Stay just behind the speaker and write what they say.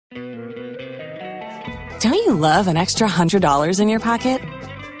Don't you love an extra $100 in your pocket?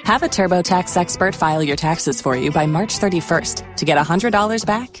 Have a TurboTax expert file your taxes for you by March 31st to get $100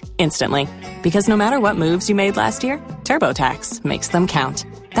 back instantly. Because no matter what moves you made last year, TurboTax makes them count.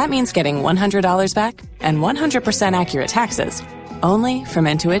 That means getting $100 back and 100% accurate taxes, only from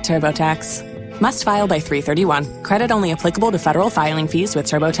Intuit TurboTax. Must file by 3/31. Credit only applicable to federal filing fees with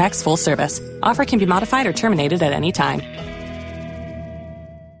TurboTax full service. Offer can be modified or terminated at any time.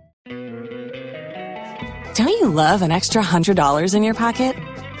 Don't you love an extra $100 in your pocket?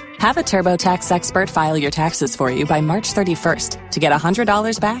 Have a TurboTax expert file your taxes for you by March 31st to get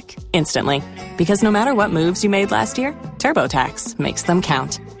 $100 back instantly. Because no matter what moves you made last year, TurboTax makes them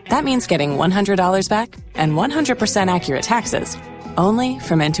count. That means getting $100 back and 100% accurate taxes, only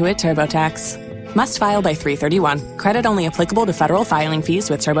from Intuit TurboTax. Must file by 3/31. Credit only applicable to federal filing fees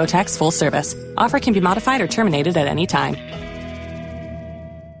with TurboTax full service. Offer can be modified or terminated at any time.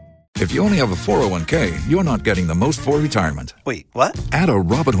 If you only have a 401k, you're not getting the most for retirement. Wait, what? Add a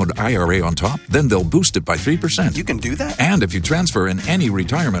Robinhood IRA on top, then they'll boost it by 3%. You can do that? And if you transfer in any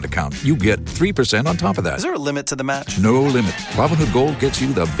retirement account, you get 3% on top of that. Is there a limit to the match? No limit. Robinhood Gold gets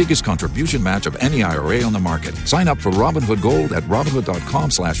you the biggest contribution match of any IRA on the market. Sign up for Robinhood Gold at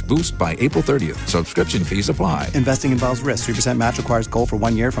Robinhood.com/boost by April 30th. Subscription fees apply. Investing involves risk. 3% match requires gold for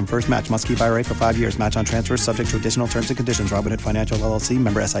 1 year from first match. Must keep IRA for 5 years. Match on transfers subject to additional terms and conditions. Robinhood Financial LLC,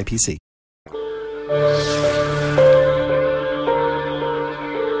 member SIPC.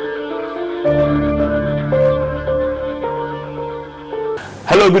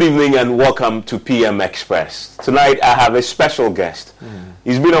 Hello, good evening, and welcome to PM Express. Tonight, I have a special guest.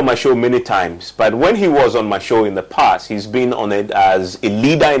 He's been on my show many times, but when he was on my show in the past, he's been on it as a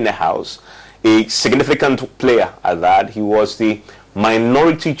leader in the House, a significant player at that. He was the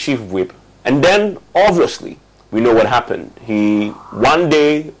minority chief whip, and then, obviously, we know what happened.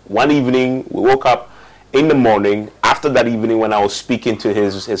 One evening, we woke up in the morning, after that evening when I was speaking to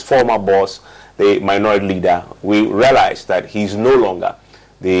his former boss, the minority leader, we realized that he's no longer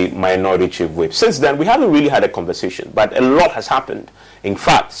the minority chief whip. Since then, we haven't really had a conversation, but a lot has happened. In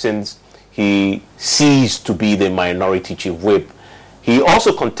fact, since he ceased to be the minority chief whip, he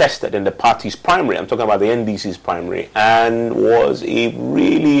also contested in the party's primary, I'm talking about the NDC's primary, and was a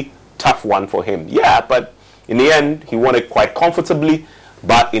really tough one for him. Yeah, but in the end, he won it quite comfortably,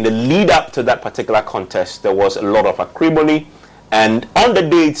 but in the lead up to that particular contest, there was a lot of acrimony, and on the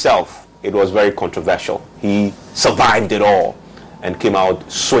day itself, it was very controversial. He survived it all and came out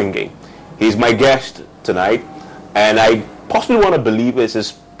swinging. He's my guest tonight, and I possibly want to believe it's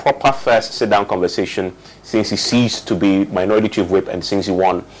his proper first sit-down conversation since he ceased to be minority chief whip and since he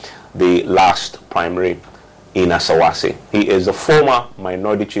won the last primary in Asawase. He is the former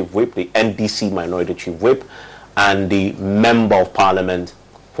minority chief whip, the NDC minority chief whip, and the member of parliament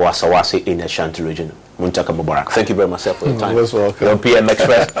for Asawase in the Ashanti region. Muntaka Mubarak. Thank you very much, sir, for your time. You're welcome. You're on PM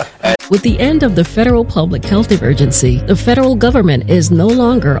Express. With the end of the federal public health emergency, the federal government is no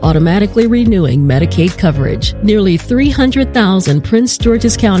longer automatically renewing Medicaid coverage. Nearly 300,000 Prince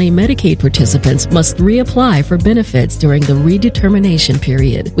George's County Medicaid participants must reapply for benefits during the redetermination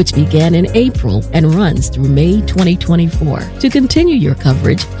period, which began in April and runs through May 2024. To continue your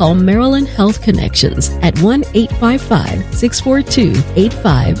coverage, call Maryland Health Connections at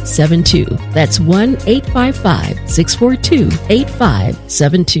 1-855-642-8572. That's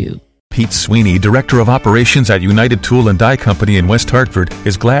 1-855-642-8572. Pete Sweeney, Director of Operations at United Tool and Die Company in West Hartford,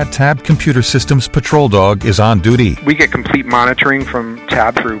 is glad Tab Computer Systems Patrol Dog is on duty. We get complete monitoring from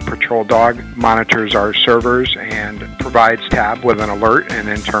Tab through Patrol Dog, monitors our servers and provides Tab with an alert, and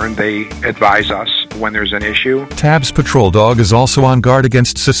in turn they advise us when there's an issue. Tab's Patrol Dog is also on guard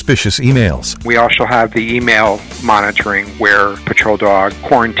against suspicious emails. We also have the email monitoring where Patrol Dog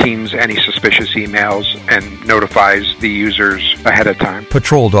quarantines any suspicious emails and notifies the users ahead of time.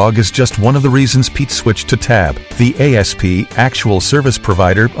 Patrol Dog is just one of the reasons Pete switched to Tab, the ASP, actual service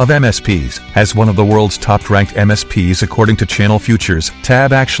provider of MSPs. As one of the world's top-ranked MSPs according to Channel Futures,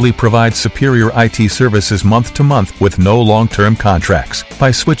 Tab actually provides superior IT services month to month with no long-term contracts.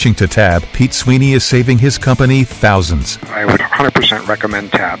 By switching to Tab, Pete Sweeney is saving his company thousands. I would 100%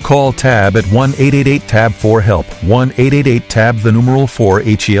 recommend Tab. Call Tab at 1-888-TAB-4-HELP,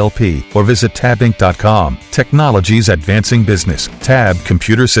 1-888-TAB-4-HELP, or visit tabinc.com. Technologies advancing business. Tab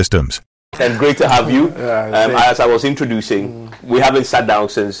Computer Systems. And great to have you. As I was introducing, we haven't sat down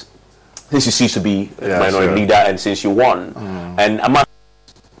since you ceased to be a minority leader and since you won. And I must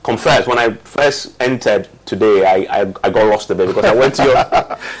confess, when I first entered today, I got lost a bit because I went to your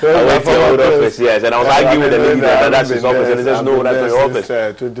old office, yes, and I was arguing with the lady that's his office, and he says, no, that's your office.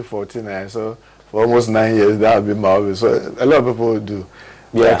 2014, so for almost 9 years, that has been my office. So a lot of people do.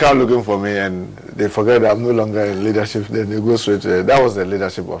 They come looking for me and they forget that I'm no longer in leadership. Then they go straight to that was the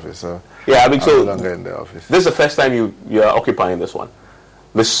leadership office. So yeah, I mean, I'm no longer in the office. This is the first time you're occupying this one.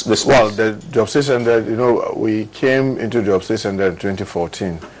 This well, the job station that we came into the job station there in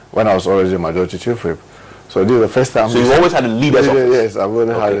 2014 when I was already a majority chief whip. So this is the first time. So you've always had a leader's office? Yes, I've always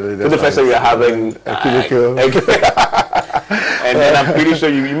had a leader's office. This is the first time you're having a cubicle. And then I'm pretty sure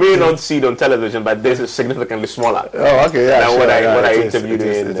you may not see it on television, but this is significantly smaller. Oh, okay, yeah. Than sure, what yeah, I interviewed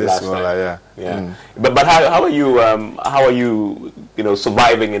in the last smaller, time. Yeah. But how are you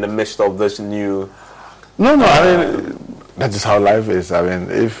surviving in the midst of this new? No, I mean that is how life is. I mean,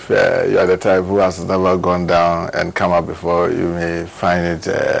 if you are the type who has never gone down and come up before, you may find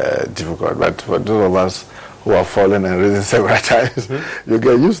it difficult. But for those of us who have fallen and risen several times, you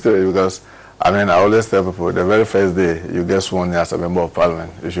get used to it because. I mean, I always tell people, the very first day you get sworn in as a member of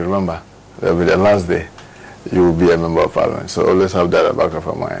parliament, you should remember, that will be the last day you will be a member of parliament. So always have that at the back of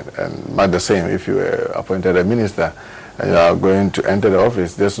your mind. And but the same, if you were appointed a minister and you are going to enter the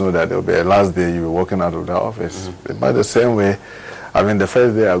office, just know that there will be a last day you will be walking out of the office. But the same way, I mean, the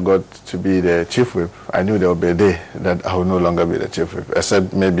first day I got to be the chief whip, I knew there would be a day that I would no longer be the chief whip,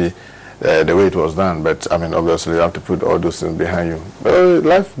 except maybe the way it was done, but I mean, obviously, you have to put all those things behind you. But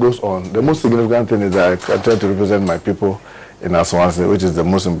life goes on. The most significant thing is that I try to represent my people in Aswanse, which is the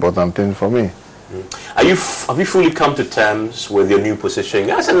most important thing for me. Have you fully come to terms with your new position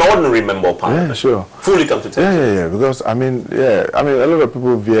as an ordinary member of parliament? Yeah, sure. Fully come to terms? Yeah. Because I mean, a lot of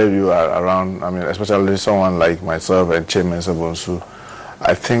people view you around. I mean, especially someone like myself and Chairman Sabonsu.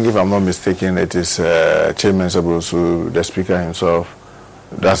 I think, if I'm not mistaken, it is Chairman Sabonsu, the Speaker himself.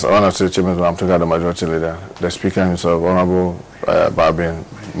 That's honestly, Chairman, I'm talking about the majority leader. The Speaker himself, Honorable Barbin,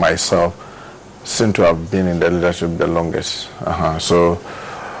 myself, seem to have been in the leadership the longest. So,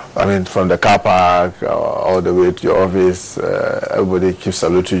 I mean, from the car park all the way to your office, everybody keeps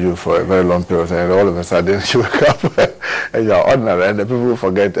saluting you for a very long period of time. And all of a sudden, you wake up and you're ordinary, and the people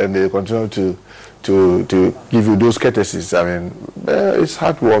forget and they continue to give you those courtesies. I mean, it's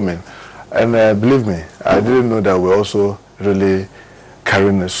heartwarming. And believe me, I didn't know that we're also really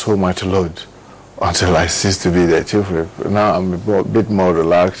carrying so much load until I ceased to be the chief whip. Now I'm a bit more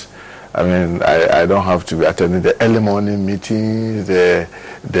relaxed. I mean, I don't have to be attending the early morning meetings, the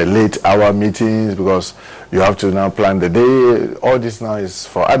late hour meetings, because you have to now plan the day. All this now is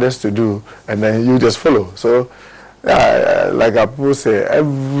for others to do, and then you just follow. So, like people say,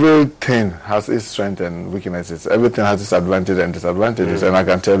 everything has its strengths and weaknesses. Everything has its advantages and disadvantages. And I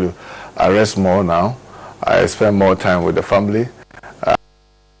can tell you, I rest more now. I spend more time with the family.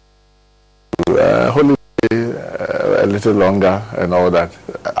 Holiday a little longer and all that.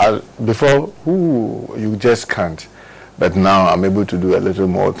 Before, you just can't. But now I'm able to do a little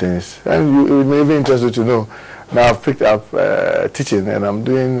more things. And it may be interesting to know. Now I've picked up teaching, and I'm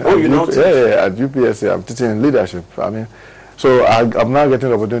doing. Oh, you know? At UPSA, I'm teaching leadership. I mean, so I'm now getting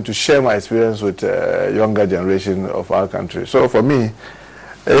the opportunity to share my experience with younger generation of our country. So for me,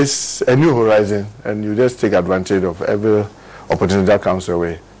 it's a new horizon, and you just take advantage of every opportunity that comes your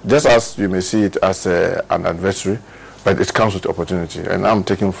way. Just as you may see it as an adversary, but it comes with opportunity, and I'm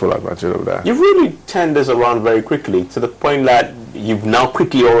taking full advantage of that. You've really turned this around very quickly, to the point that you've now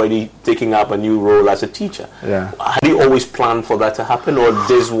quickly already taken up a new role as a teacher. Yeah. Had you always planned for that to happen, or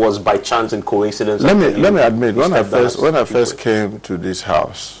this was by chance and coincidence? Let me admit, when I first came to this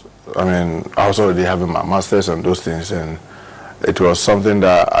house, I mean, I was already having my masters and those things, and it was something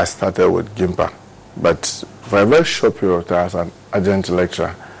that I started with GIMPA. But for a very short period of time as an adjunct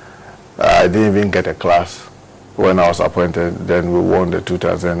lecturer, I didn't even get a class when I was appointed. Then we won the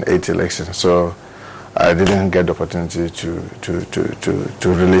 2008 election, so I didn't get the opportunity to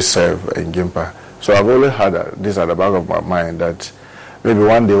really serve in GIMPA. So I've always had this at the back of my mind that maybe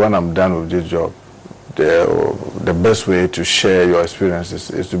one day when I'm done with this job, the best way to share your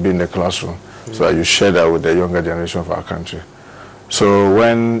experiences is to be in the classroom, so that you share that with the younger generation of our country. So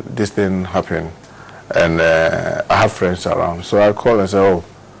when this thing happened, and I have friends around, so I called and said, "Oh,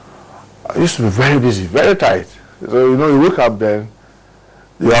 I used to be very busy, very tight. So, you wake up then,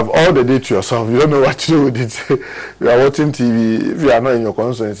 you have all the day to yourself. You don't know what to do with it. You are watching TV. If you are not in your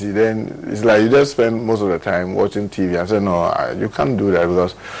constituency, then it's like you just spend most of the time watching TV." I said, "No, you can't do that,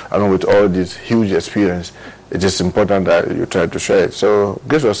 because I know with all this huge experience, it is important that you try to share it." So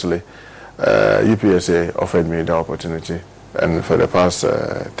graciously, UPSA offered me the opportunity. And for the past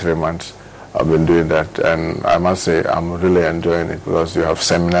 3 months, I've been doing that, and I must say I'm really enjoying it, because you have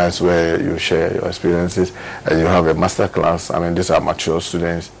seminars where you share your experiences, and you have a master class. I mean, these are mature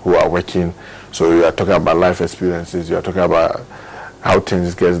students who are working, so you are talking about life experiences, you are talking about how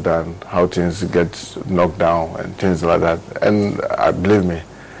things get done, how things get knocked down, and things like that. And believe me,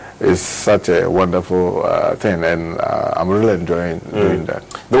 it's such a wonderful thing, and I'm really enjoying doing that.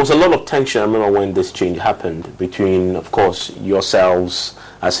 There was a lot of tension, I remember, when this change happened between, of course, yourselves,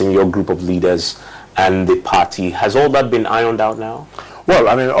 as in your group of leaders, and the party. Has all that been ironed out now? Well,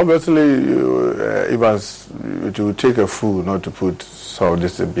 I mean, obviously, Evans, it will take a fool not to put some of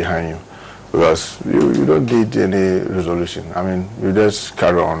this behind you, because you don't need any resolution. I mean, you just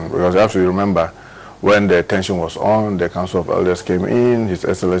carry on, because you have to remember, when the tension was on, the Council of Elders came in, His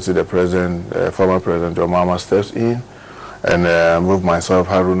Excellency the President, former President John Mahama steps in, and with myself,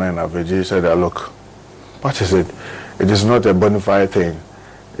 Haruna, and Aveji said, look, what is it? It is not a bona fide thing.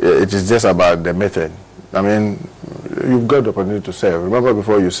 It is just about the method. I mean, you've got the opportunity to serve. Remember,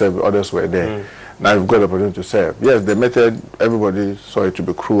 before you served, others were there. Now you've got the opportunity to serve. Yes, the method, everybody saw it to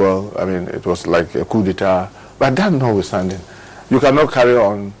be cruel. I mean, it was like a coup d'etat. But that notwithstanding, you cannot carry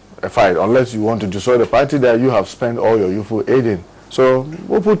on a fight unless you want to destroy the party that you have spent all your youthful aid in. So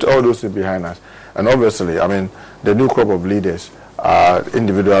we'll put all those things behind us. And obviously, I mean, the new crop of leaders are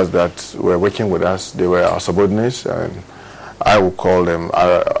individuals that were working with us. They were our subordinates, and I would call them,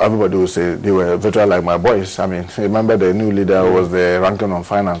 everybody would say they were veterans like my boys. I mean, remember the new leader was the ranking on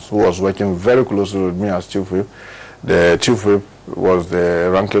finance, who was working very closely with me as chief whip. The chief whip was the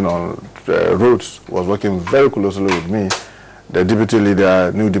ranking on roads, was working very closely with me. The deputy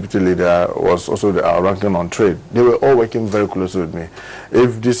leader, new deputy leader, was also our ranking on trade. They were all working very closely with me.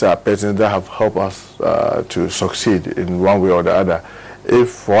 If these are persons that have helped us to succeed in one way or the other, if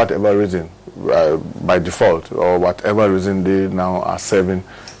for whatever reason, by default, or whatever reason they now are serving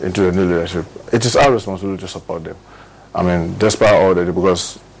into the new leadership, it is our responsibility to support them. I mean, despite all that,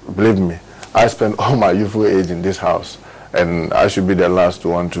 because believe me, I spent all my youthful age in this house, and I should be the last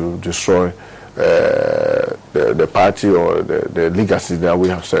one to destroy the party or the legacy that we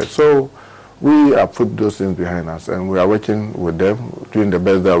have set. So we have put those things behind us, and we are working with them, doing the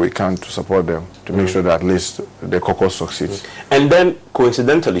best that we can to support them, to make sure that at least the caucus succeeds. And then,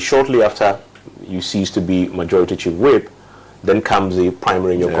 coincidentally, shortly after you cease to be Majority Chief Whip, then comes the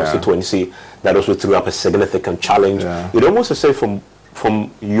primary in your constituency that also threw up a significant challenge. It almost to say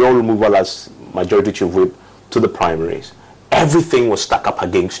from your removal as Majority Chief Whip to the primaries, everything was stuck up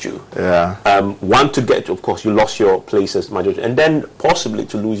against you. One, to get, of course, you lost your place as majority, and then possibly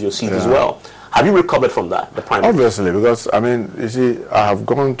to lose your seat as well. Have you recovered from that, the primaries? Obviously, because, I mean, you see, I have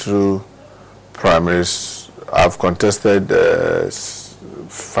gone through primaries. I've contested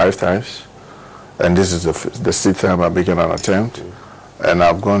 5 times, and this is the 6th time I'm making an attempt. And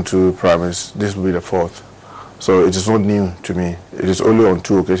I've gone through primaries. This will be the 4th. So it is not new to me. It is only on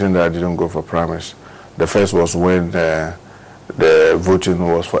 2 occasions that I didn't go for primaries. The first was when the voting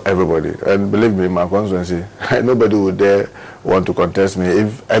was for everybody. And believe me, in my constituency, nobody would dare want to contest me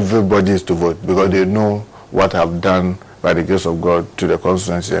if everybody is to vote, because they know what I've done by the grace of God to the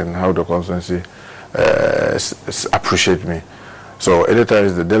constituency and how the constituency appreciate me. So anytime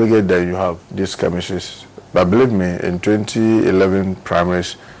it's the delegate that you have these skirmishes. But believe me, in 2011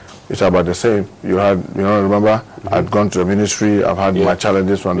 primaries, it's about the same. You had, remember, I'd gone to the ministry, I've had my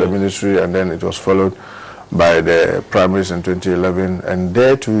challenges from the ministry, and then it was followed by the primaries in 2011. And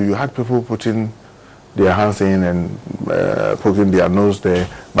there too, you had people putting their hands in and poking their nose there,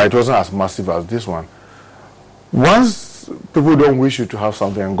 but it wasn't as massive as this one. Once people don't wish you to have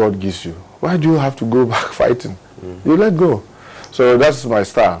something and God gives you, why do you have to go back fighting? You let go. So that's my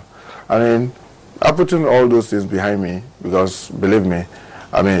style. I mean, I'm putting all those things behind me because, believe me,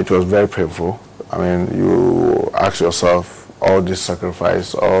 I mean, it was very painful. I mean, you ask yourself, all this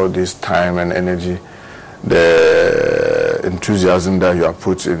sacrifice, all this time and energy, the enthusiasm that you have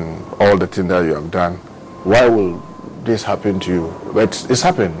put in, all the things that you have done, why will this happen to you? But it's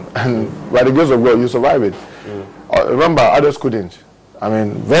happened, and by the grace of God, you survive it. Remember, others couldn't. I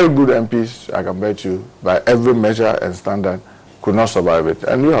mean, very good MPs, I can bet you, by every measure and standard, could not survive it,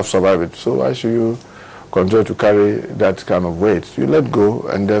 and you have survived it. So why should you continue to carry that kind of weight? You let go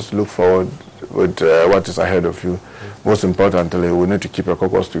and just look forward with what is ahead of you. Most importantly, we need to keep a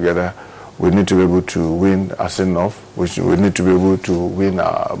caucus together. We need to be able to win as enough. We need to be able to win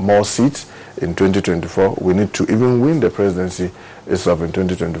more seats in 2024. We need to even win the presidency itself in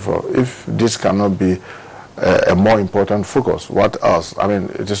 2024. If this cannot be a more important focus, what else? I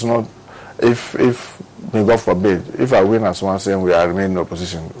mean, it is not, if may God forbid, if I win as one say and we are remaining in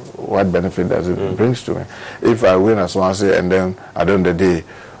opposition, what benefit does it bring to me? If I win as one say and then at the end of the day,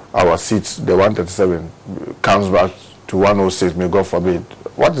 our seats, the 137, comes back to 106, may God forbid,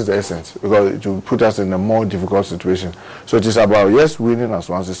 what is the essence? Because it will put us in a more difficult situation. So it is about, yes, winning as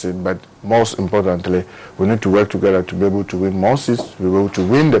one seat, but most importantly, we need to work together to be able to win more seats, to be able to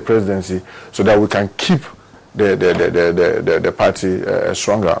win the presidency, so that we can keep the party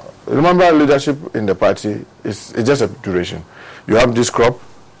stronger. Remember, leadership in the party is just a duration. You have this crop,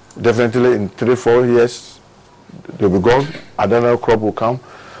 definitely in 3-4 years, they'll be gone, another crop will come.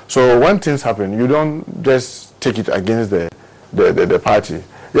 So when things happen, you don't just take it against the party.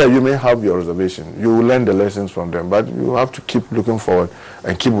 Yeah, you may have your reservation. You will learn the lessons from them, but you have to keep looking forward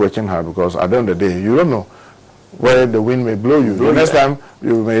and keep working hard, because at the end of the day, you don't know where the wind may blow you. The next time,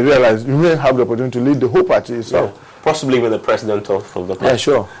 you may realize you may have the opportunity to lead the whole party itself. Yeah. Possibly with the president of the party, yeah,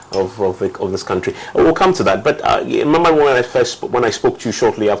 sure, of this country. We'll come to that. But remember when I spoke to you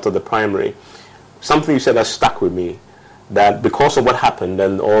shortly after the primary, something you said that stuck with me, that because of what happened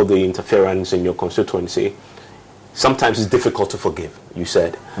and all the interference in your constituency, sometimes it's difficult to forgive, you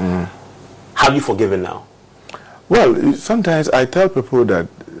said. Have you forgiven now? Well, sometimes I tell people that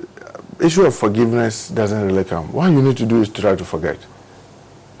issue of forgiveness doesn't really come. What you need to do is to try to forget.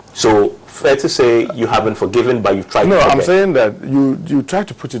 So, fair to say you haven't forgiven, but you've tried to forget? No, I'm saying that you try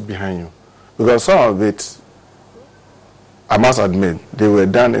to put it behind you. Because some of it, I must admit, they were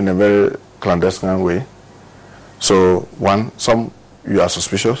done in a very clandestine way. So, some you are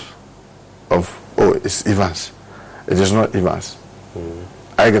suspicious of, oh, it's Evans. It is not Evans.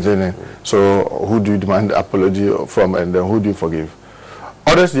 I get it. So, who do you demand apology from, and then who do you forgive?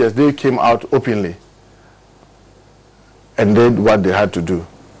 Others, yes, they came out openly and did what they had to do.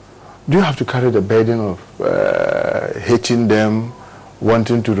 Do you have to carry the burden of hating them,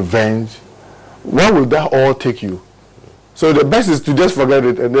 wanting to revenge? Where will that all take you? So the best is to just forget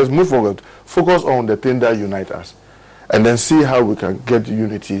it and just move forward. Focus on the thing that unites us, and then see how we can get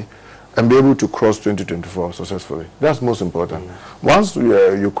unity and be able to cross 2024 successfully. That's most important. Once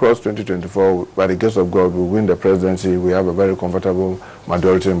you cross 2024, by the grace of God, we win the presidency, we have a very comfortable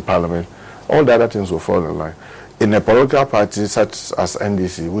majority in parliament, all the other things will fall in line. In a political party such as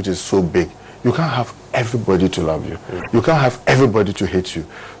NDC, which is so big, you can't have everybody to love you. You can't have everybody to hate you.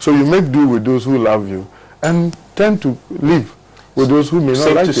 So you make do with those who love you and tend to live with those who may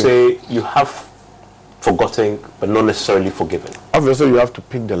not like you. Safe to say you have forgotten but not necessarily forgiven. Obviously, you have to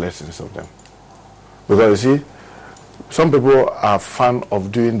pick the lessons of them. Because you see, some people are fond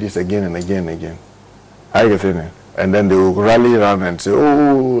of doing this again and again and again. I get it. And then they will rally around and say,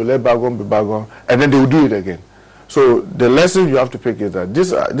 oh, let bygone be bygone. And then they will do it again. So the lesson you have to pick is that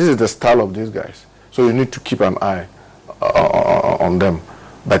this is the style of these guys. So you need to keep an eye on them.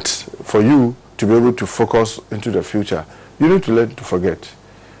 But for you to be able to focus into the future, you need to learn to forget.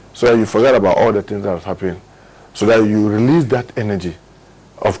 So that you forget about all the things that have happened. So that you release that energy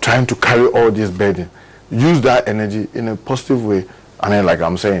of trying to carry all this burden. Use that energy in a positive way. And then, like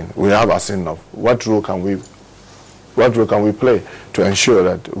I'm saying, we have a sin of what role can we play to ensure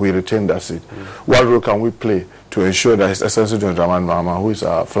that we retain that seat? What role can we play to ensure that His Excellency John Dramani Mahama, who is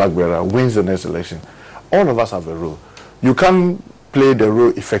our flag bearer, wins the next election? All of us have a role. You can't play the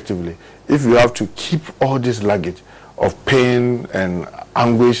role effectively if you have to keep all this luggage of pain and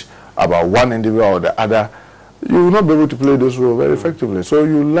anguish about one individual or the other. You will not be able to play those roles very effectively. So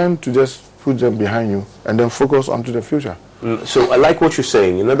you learn to just put them behind you and then focus onto the future. So I like what you're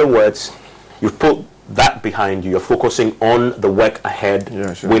saying. In other words, you've put that behind you. You're focusing on the work ahead,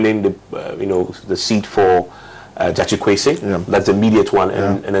 winning the seat for Jachi Kwesi. Yeah. That's the immediate one,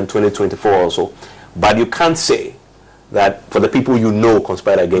 and then 2024 also. But you can't say that for the people you know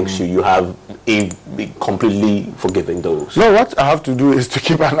conspired against you, you have completely forgiven those. No, what I have to do is to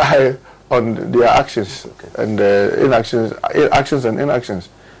keep an eye on their actions and actions and inactions.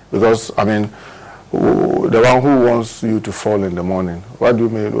 Because, I mean, the one who wants you to fall in the morning,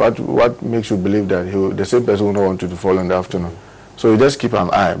 what makes you believe that the same person will not want you to fall in the afternoon? So you just keep an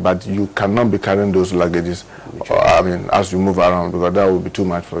eye, but you cannot be carrying those luggages, as you move around, because that will be too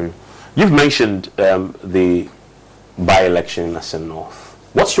much for you. You've mentioned the by-election in Asen North.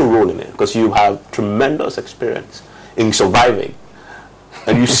 What's your role in it? Because you have tremendous experience in surviving.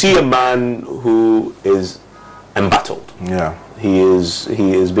 And you see a man who is embattled. Yeah. He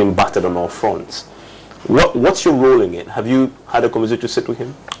is being battered on all fronts. What's your role in it? Have you had a conversation to sit with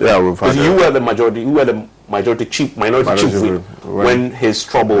him? Yeah, we've had. You were the minority chief whip when his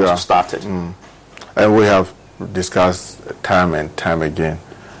troubles started. And we have discussed time and time again.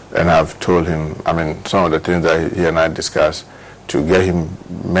 And I've told him, some of the things that he and I discussed to get him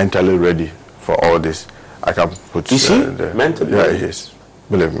mentally ready for all this. I can put. Is he mentally? Yeah, he is.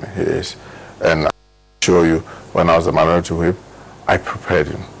 Believe me, he is. And I'll show you, when I was the minority whip, I prepared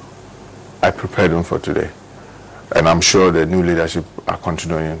him. I prepared him for today. And I'm sure the new leadership are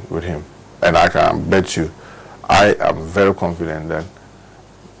continuing with him. And I can bet you, I am very confident that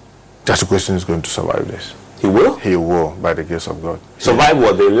Judge Question is going to survive this. He will? He will, by the grace of God. Survive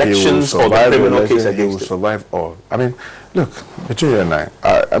what? The elections or the criminal case against him? He will survive all. I mean, look, between you and I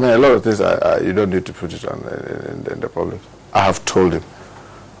mean, a lot of things you don't need to put it on in the public. I have told him,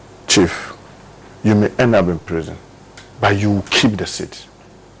 Chief, you may end up in prison, but you will keep the seat.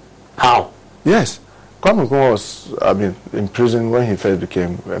 How? Yes. Kwame Nkrumah was, in prison when he first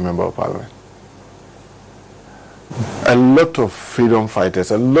became a member of parliament. A lot of freedom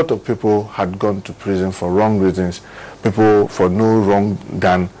fighters, a lot of people had gone to prison for wrong reasons, people for no wrong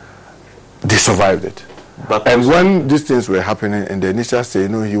done, they survived it. But and when these things were happening in the initial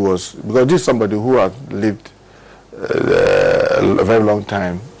stage, he was, because this is somebody who had lived a very long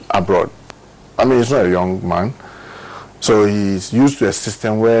time abroad. I mean, he's not a young man, so he's used to a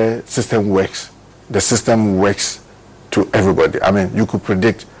system where system works. The system works to everybody. I mean, you could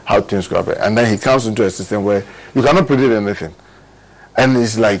predict how things go happen. And then he comes into a system where you cannot predict anything. And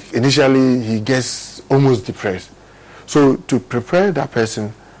it's like, initially, he gets almost depressed. So to prepare that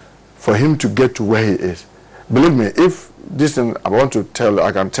person for him to get to where he is, believe me, if this thing,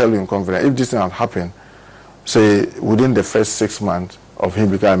 I can tell you in confidence, if this thing had happened, say, within the first 6 months of him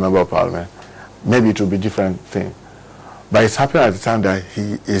becoming a member of parliament, maybe it will be a different thing. But it's happening at the time that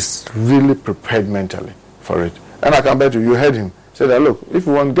he is really prepared mentally for it. And I can bet you heard him say that, look, if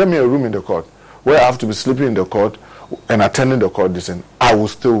you want, get me a room in the court where I have to be sleeping in the court and attending the court, I will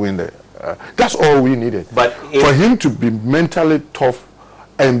still win the. That's all we needed. But for him to be mentally tough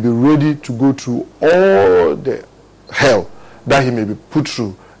and be ready to go through all the hell that he may be put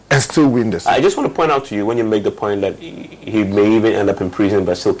through and still win the seat. I just want to point out to you, when you make the point that he may even end up in prison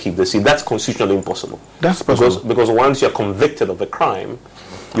but still keep the seat, that's constitutionally impossible. That's possible. Because once you're convicted of a crime,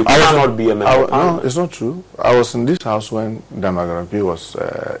 you cannot be a member of parliament. No, it's not true. I was in this house when Damagarampi was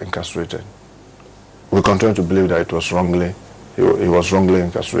incarcerated. We continue to believe that it was wrongly, he was wrongly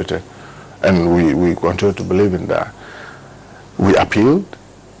incarcerated. And we continue to believe in that. We appealed.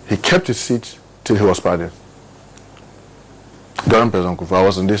 He kept his seat till he was pardoned. During President Kufuor, I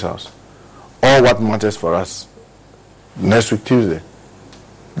was in this house. All what matters for us, next week Tuesday,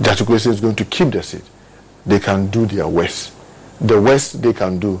 Judge Kwesi is going to keep the seat. They can do their worst. The worst they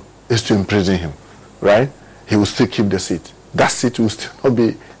can do is to imprison him, right? He will still keep the seat. That seat will still not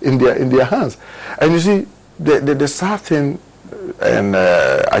be in their hands. And you see, the sad thing, and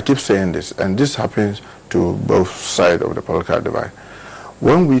I keep saying this, and this happens to both sides of the political divide.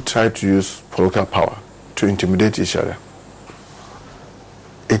 When we try to use political power to intimidate each other,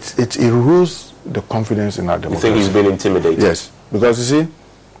 it erodes the confidence in our democracy. You think he's been intimidated? Yes, because you see,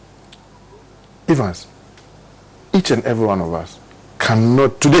 Evans, each and every one of us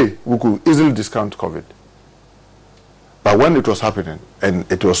cannot, today we could easily discount COVID. But when it was happening,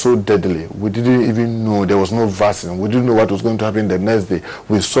 and it was so deadly, we didn't even know, there was no vaccine, we didn't know what was going to happen the next day.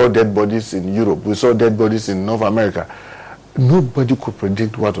 We saw dead bodies in Europe, we saw dead bodies in North America. Nobody could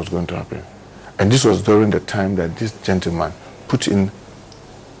predict what was going to happen. And this was during the time that this gentleman put in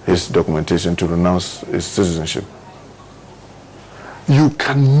his documentation to renounce his citizenship. You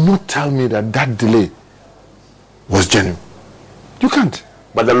cannot tell me that delay was genuine. You can't.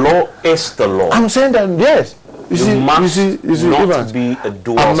 But the law is the law. I'm saying that, yes. You see, not Evans, be a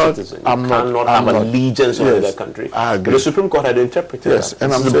dual citizen. You cannot have allegiance to that country. I agree. The Supreme Court had interpreted yes,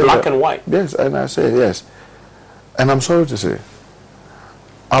 that. And it's black and white. Yes, and I say yes. And I'm sorry to say,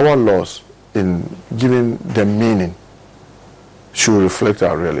 our laws in giving them meaning should reflect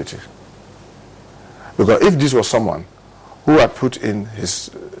our reality. Because if this was someone who had put in his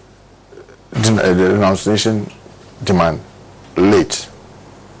renunciation demand late,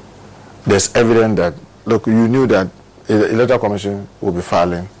 there's evidence that, look, you knew that the Electoral Commission will be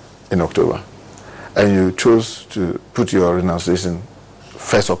filing in October, and you chose to put your renunciation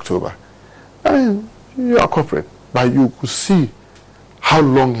 1st October. I mean, you are corporate, but you could see how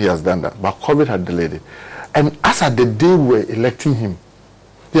long he has done that. But COVID had delayed it. And as at the day we were electing him,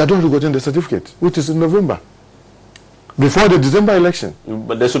 he had already gotten the certificate, which is in November, before the December election.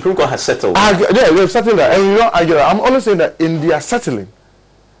 But the Supreme Court has settled. They've settled that. And you know, I'm always saying that in their settling,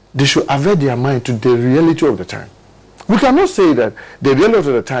 they should avert their mind to the reality of the time. We cannot say that the reality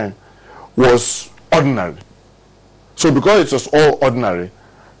of the time was ordinary. So because it was all ordinary,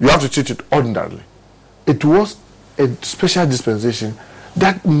 you have to treat it ordinarily. It was a special dispensation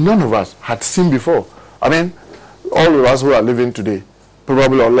that none of us had seen before. I mean, all of us who are living today,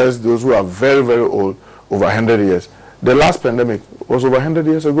 probably unless those who are very, very old, over 100 years, the last pandemic was over 100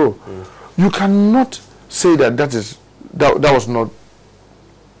 years ago. You cannot say that that was not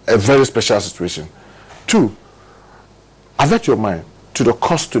a very special situation. 2, avert your mind to the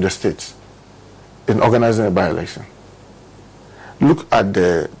cost to the states in organizing a by-election. Look at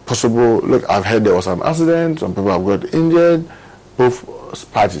the possible, look, I've heard there was an accident, some people have got injured,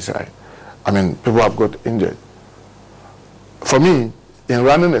 both parties, right? I mean, people have got injured. For me, in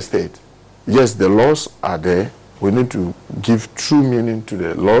running a state, yes, the laws are there. We need to give true meaning to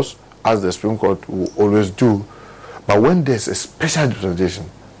the laws, as the Supreme Court will always do. But when there's a special dispensation,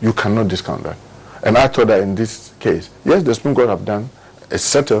 you cannot discount that. And I thought that in this case, yes, the Supreme Court have done a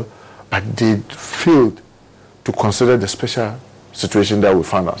settle, but they failed to consider the special situation that we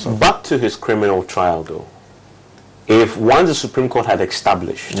found ourselves. Back to his criminal trial, though. If once the Supreme Court had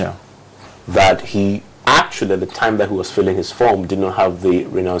established that he actually, at the time that he was filling his form, did not have the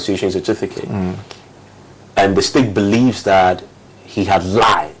renunciation certificate, and the state believes that he had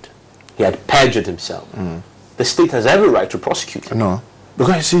lied, he had perjured himself, the state has every right to prosecute him. No,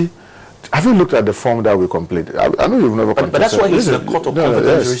 because you see, have you looked at the form that we completed? I know you've never completed. But that's why he's in the court of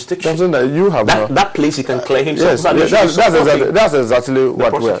competent jurisdiction. Something that you have that place he can clear himself. Yes, that's exactly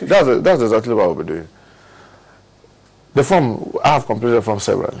what we're doing. The form, I have completed the form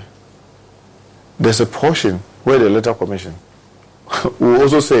severally. There's a portion where the letter commission will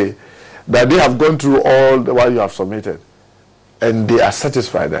also say that they have gone through all what you have submitted and they are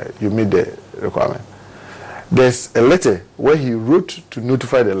satisfied that you meet the requirement. There's a letter where he wrote to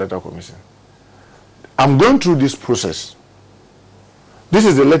notify the letter commission. I'm going through this process. This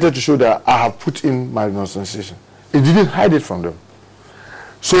is a letter to show that I have put in my renunciation. He didn't hide it from them.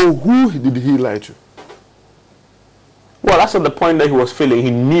 So who did he lie to? Well, that's at the point that he was feeling.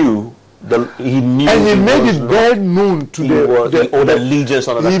 He knew, and he made it well known to the allegiance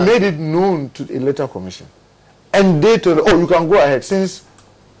on the He made it known to the letter commission, and they told, "Oh, you can go ahead,"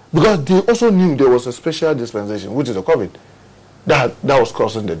 because they also knew there was a special dispensation, which is the COVID, that was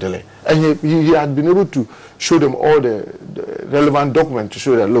causing the delay, and he had been able to show them all the relevant documents to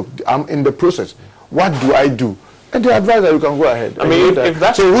show that, look, I'm in the process. What do I do? And they advise that you can go ahead. I mean, if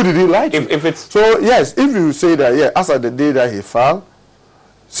that's... So who did he lie to? So, yes, if you say that, as at the day that he filed,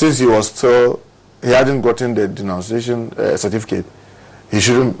 since he hadn't gotten the denunciation certificate, he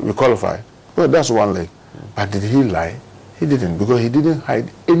shouldn't be qualified. Well, that's one leg. But did he lie? He didn't, because he didn't hide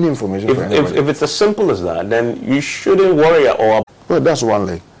any information for anybody. If it's as simple as that, then you shouldn't worry at all. Well, that's one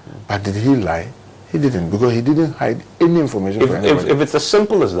leg. But did he lie? He didn't, because he didn't hide any information for anybody. If it's as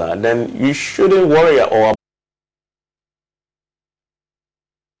simple as that, then you shouldn't worry at all.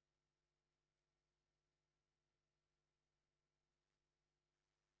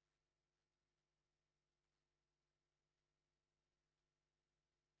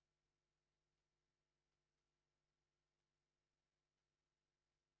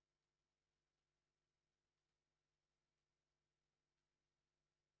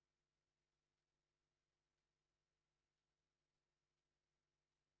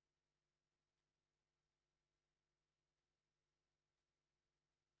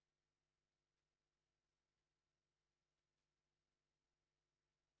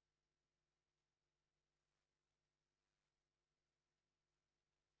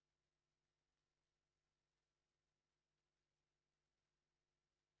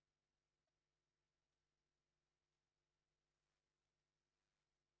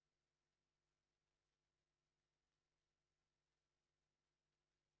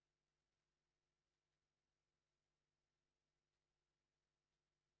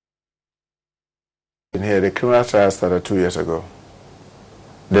 In here, the criminal trial started 2 years ago.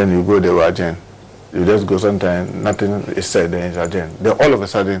 Then you go, they were adjourned. You just go sometime, nothing is said, then it's adjourned. Then all of a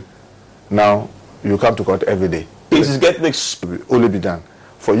sudden, now you come to court every day. This is getting only be done.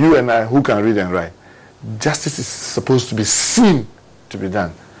 For you and I, who can read and write, justice is supposed to be seen to be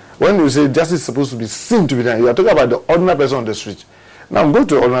done. When you say justice is supposed to be seen to be done, you are talking about the ordinary person on the street. Now go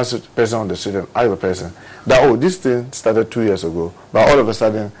to the ordinary person on the street and ask a person that, oh, this thing started 2 years ago, but all of a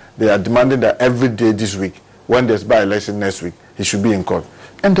sudden they are demanding that every day this week, when there's by-election next week, he should be in court.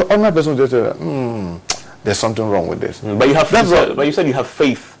 And the ordinary person just says, there's something wrong with this. But you said you have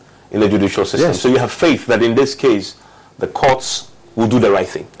faith in the judicial system. Yes. So you have faith that in this case, the courts will do the right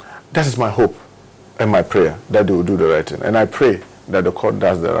thing. That is my hope and my prayer, that they will do the right thing. And I pray that the court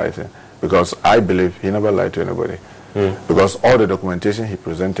does the right thing, because I believe he never lied to anybody. Because all the documentation he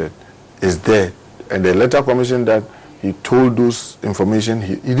presented is there. And the letter commission that he told those information,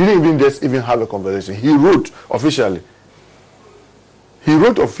 he didn't even have a conversation. He wrote officially. He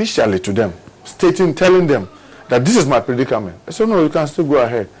wrote officially to them, telling them that this is my predicament. I said, no, you can still go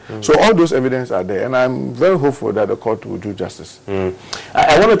ahead. So all those evidence are there, and I'm very hopeful that the court will do justice.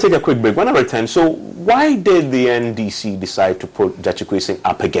 I want to take a quick break. When I return, so why did the NDC decide to put Judge Kwesi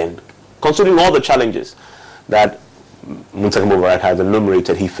up again, considering all the challenges that Muntaka Mubarak has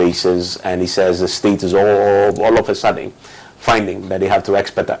enumerated he faces, and he says the state is all of a sudden finding that they have to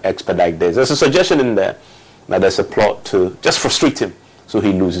expedite this. There's a suggestion in there that there's a plot to just frustrate him so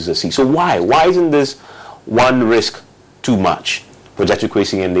he loses a seat. So why? Why isn't this one risk too much for Judge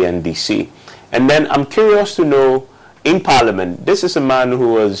Kwesi and the NDC? And then I'm curious to know, in Parliament, this is a man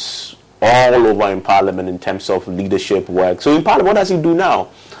who was all over in Parliament in terms of leadership work. So in Parliament, what does he do now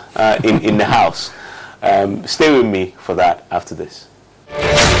in the House? Stay with me for that after this.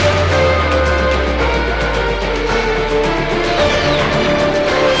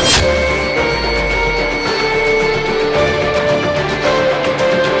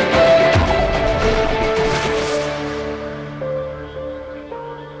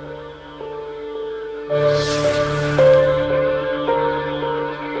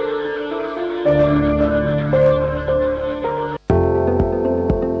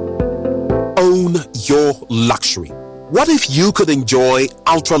 Own your luxury. What if you could enjoy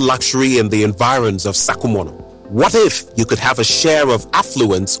ultra luxury in the environs of Sakumono? What if you could have a share of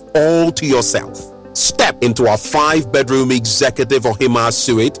affluence all to yourself? Step into our 5-bedroom executive Ohima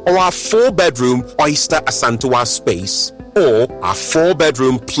suite, or our 4-bedroom Oyster Asantua space, or our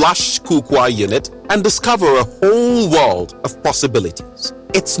 4-bedroom plush Kukwa unit, and discover a whole world of possibilities.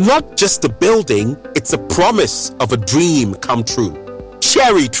 It's not just a building, it's a promise of a dream come true.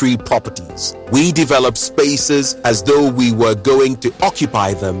 Cherry Tree Properties. We develop spaces as though we were going to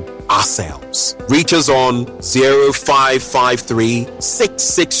occupy them ourselves. Reach us on 0553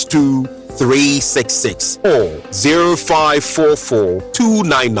 662 366 or 0544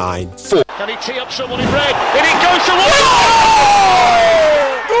 299 4. Can he tee up someone in red? And it goes to one!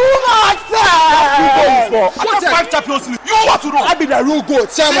 What 5 champions league? You want to know? I be the real goat.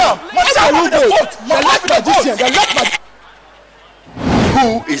 I be the real goat. The left magician. The left magician.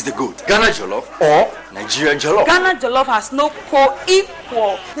 Who is the goat? Ghana Jollof or Nigerian Jollof? Ghana Jollof has no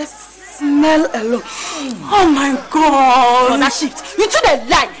co-equal. The smell alone. Oh my God. That shit. You two the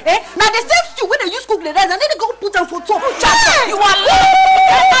lie. Now the same stew when they use cook the rice and then they go put them for top. Hey! You are lying.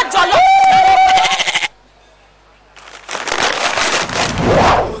 Ghana Jollof.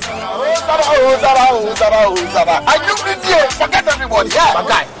 Are you idiot? Forget everybody. Yeah, my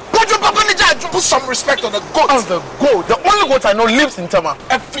guy. Put some respect on the goat. On the goat. The only goat I know lives in Tama.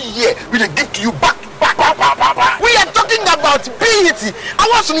 Every year we dey give to you back. We are talking about BET. I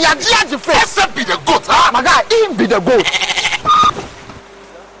want to hear the face. Except be the goat, huh? My guy, he be the goat.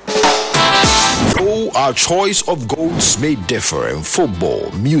 Though our choice of goats may differ in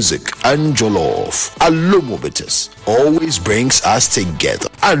football, music, and jollof, Alomo Bitters always brings us together.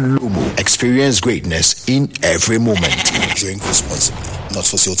 Alomo, experience greatness in every moment. Drink responsibly. Not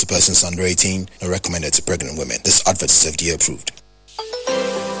for sale to persons under 18, nor recommended to pregnant women. This advert is FDA approved.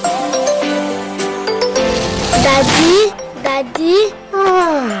 Daddy,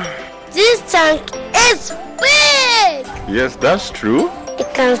 this tank is big. Yes, that's true.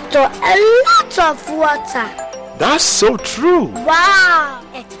 It can store a lot of water. That's so true. Wow,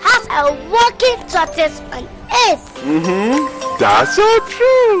 it has a working tortoise on it. That's so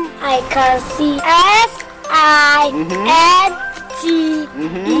true. I can see SINTEX.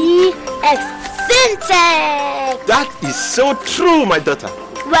 Syntax. That is so true, my daughter.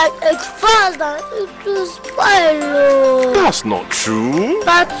 When it falls down, it will spoil. That's not true.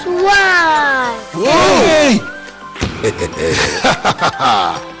 But why? Hey!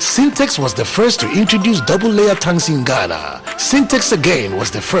 Syntex was the first to introduce double-layer tanks in Ghana. Syntex again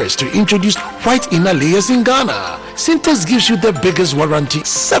was the first to introduce white inner layers in Ghana. Syntex gives you the biggest warranty,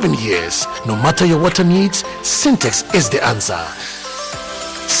 7 years. No matter your water needs, Syntex is the answer.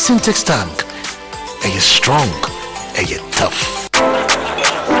 Syntex tank. Are you strong? Are you tough?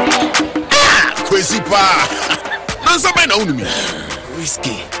 Kwesi pa. Nansa be na unumi.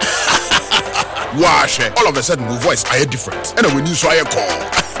 Whiskey. Wash. All of a sudden, my voice I different. And when you saw a call.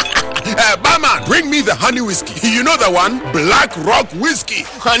 Barman, bring me the honey whiskey. You know the one? Black Rock whiskey.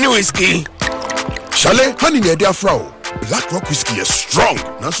 Honey whiskey. Shale, honey near their frau. Black Rock whiskey is strong.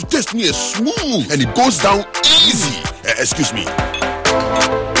 Now so taste me is smooth and it goes down easy. Excuse me.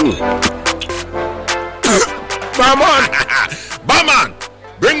 Barman,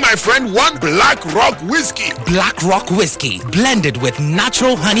 bring my friend one Black Rock whiskey. Black Rock whiskey, blended with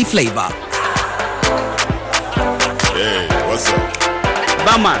natural honey flavor. Hey, what's up?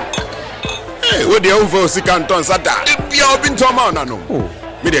 Barman. Hey, what the hell for Sikanton Sada? If you have been to a man, I know.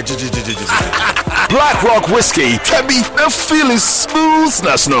 Black Rock whiskey can be a feeling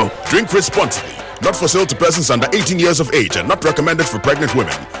smoothness, no. Drink responsibly. Not for sale to persons under 18 years of age and not recommended for pregnant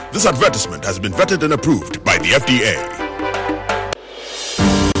women. This advertisement has been vetted and approved by the FDA.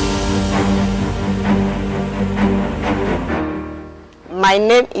 My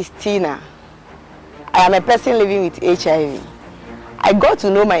name is Tina. I am a person living with HIV. I got to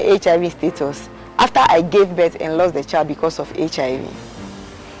know my HIV status after I gave birth and lost the child because of HIV.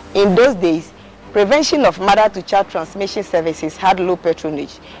 In those days, prevention of mother-to-child transmission services had low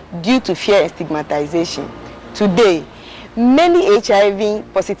patronage due to fear and stigmatization. Today, many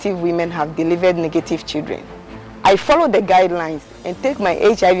HIV-positive women have delivered negative children. I follow the guidelines and take my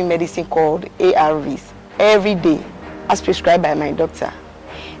HIV medicine called ARVs every day, as prescribed by my doctor.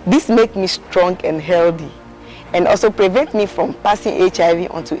 This makes me strong and healthy, and also prevent me from passing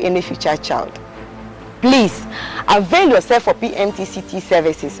HIV onto any future child. Please, avail yourself for PMTCT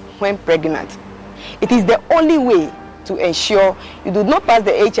services when pregnant. It is the only way to ensure you do not pass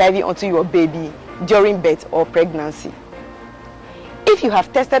the HIV onto your baby during birth or pregnancy. If you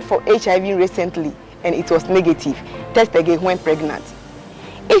have tested for HIV recently and it was negative, test again when pregnant.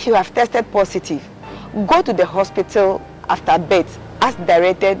 If you have tested positive, go to the hospital after birth as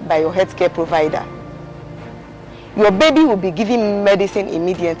directed by your healthcare provider. Your baby will be given medicine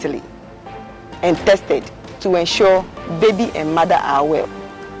immediately and tested to ensure baby and mother are well.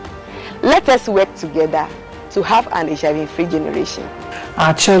 Let us work together to have an HIV-free generation.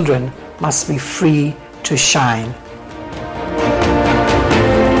 Our children must be free to shine.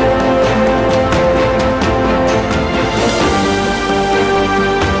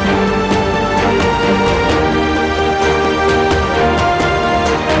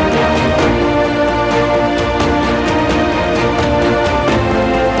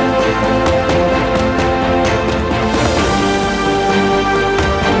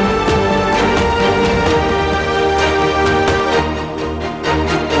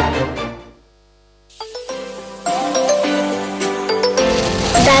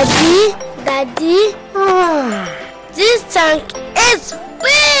 Daddy, this tank is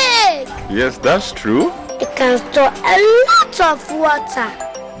big. Yes, that's true. It can store a lot of water.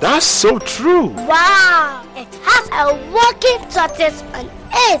 That's so true. Wow, it has a working tortoise on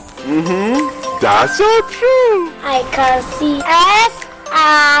it. That's so true. I can see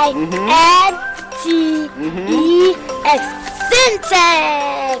SINTEX.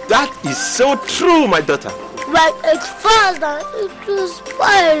 Syntax. That is so true, my daughter. When it falls down, it will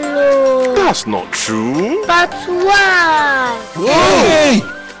spoil. That's not true. But why? Yay!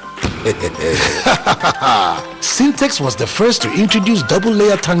 Syntex was the first to introduce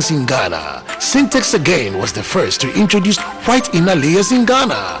double-layer tanks in Ghana. Syntex again was the first to introduce white inner layers in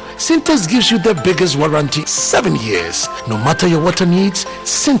Ghana. Syntex gives you the biggest warranty, 7 years. No matter your water needs,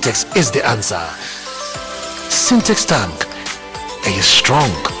 Syntex is the answer. Syntex tank. Are you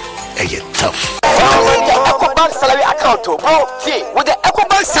strong? Are you tough? EcoBank salary account, with the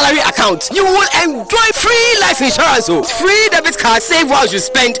EcoBank salary account, you will enjoy free life insurance, free debit card, save while you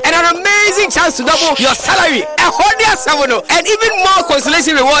spend, and an amazing chance to double your salary, and even more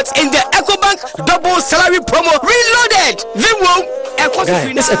consolation rewards in the EcoBank double salary promo reloaded.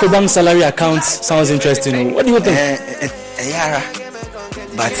 Guy, this EcoBank salary account sounds interesting. What do you think? Yeah,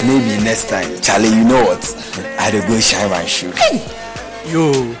 but maybe next time, Charlie. You know what? I'd go shine my shoe.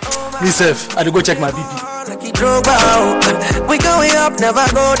 Yo, myself, I'd go check my BP. We going up, never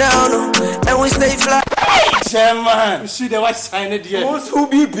go down, and we stay fly. Chairman, you see the white sign it here. Open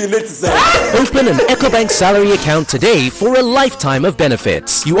an EcoBank salary account today for a lifetime of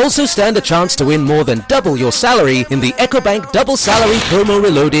benefits. You also stand a chance to win more than double your salary in the EcoBank Double Salary Promo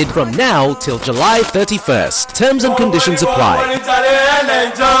Reloaded from now till July 31st. Terms and conditions apply.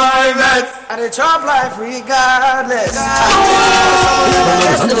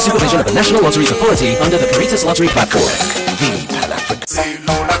 Under the supervision of the National Lotteries Authority under the Caritas Lottery Platform. The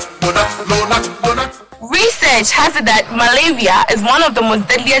Research has it that malaria is one of the most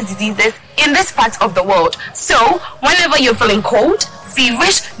deadliest diseases in this part of the world. So, whenever you're feeling cold,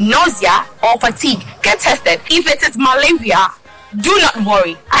 feverish, nausea, or fatigue, get tested. If it is malaria, do not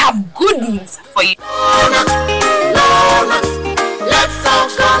worry. I have good news for you. Let's all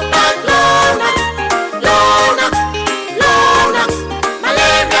come back,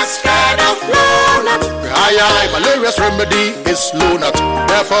 malaria spread of Malaria's remedy is Lonat.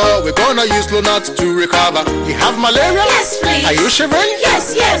 Therefore, we're gonna use Lonat to recover. You have malaria? Yes, please. Are you shivering?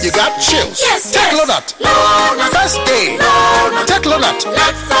 Yes, yes. You got chills? Yes, Take yes. Lonat. Lonat. First day. Lonat. Take Lonat.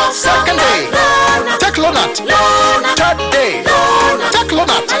 Let's all Second day. Lonat. Take Lonat. Lonat. Third day. Lonat. Take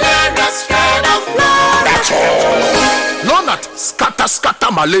Lonat. Malaria spread of Lonat. That's all. Lonat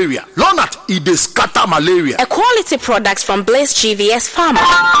scatter malaria. Lonat it is scatter malaria. A quality product from Blaze GVS Pharma.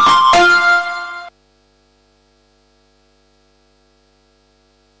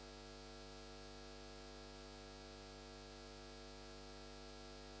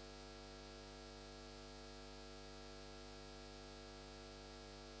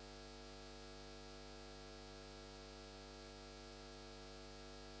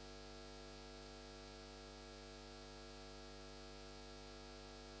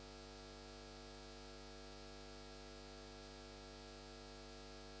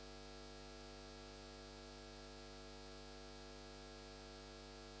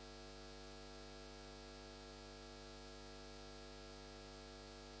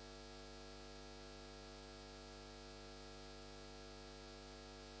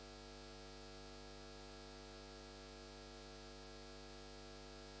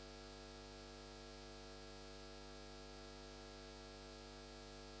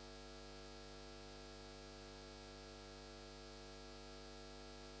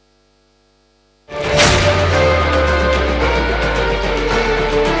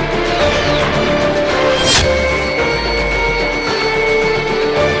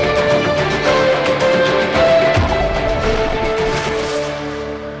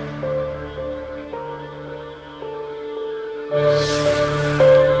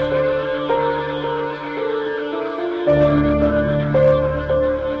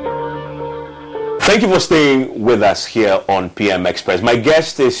 Thank you for staying with us here on PM Express. My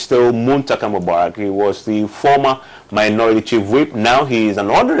guest is still Muntaka Mubarak. He was the former Minority Chief Whip. Now he is an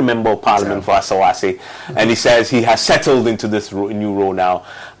honorary member of Parliament for Asawase, and he says he has settled into this new role now.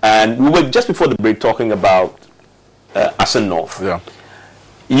 And we were just before the break talking about Asan North. Yeah.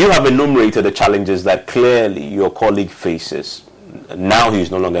 You have enumerated the challenges that clearly your colleague faces. Now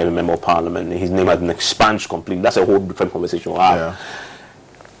he's no longer a member of Parliament. His name has been expunged completely. That's a whole different conversation we'll have. Yeah.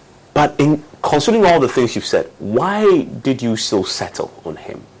 But in considering all the things you've said, why did you still settle on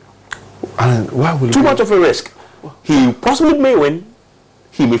him? And why would too much of a risk? He possibly may win.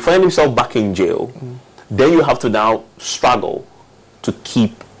 He may find himself back in jail. Then you have to now struggle to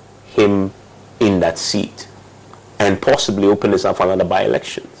keep him in that seat and possibly open this up for another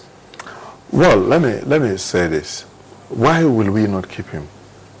by-elections. Well, let me say this. Why will we not keep him?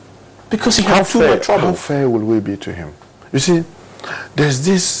 Because he has too much trouble. How fair will we be to him? You see, there's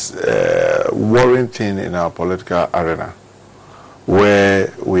this worrying thing in our political arena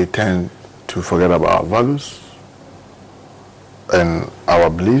where we tend to forget about our values and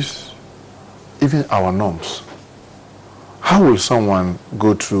our beliefs, even our norms. How will someone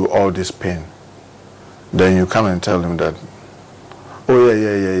go through all this pain? Then you come and tell him that, oh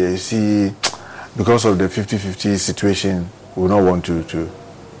yeah, you see, because of the 50-50 situation, we don't want to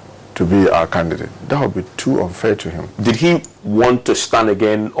be our candidate. That would be too unfair to him. Did he want to stand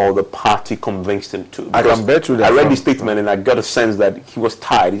again, or the party convinced him to? I can bet you that. I read the statement and I got a sense that he was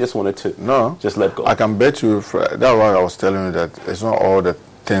tired. He just wanted to just let go. I can bet you, that's why I was telling you that it's not all the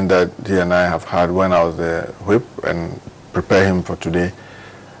thing that he and I have had when I was the whip and prepare him for today.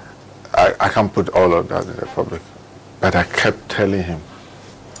 I can't put all of that in the public. But I kept telling him,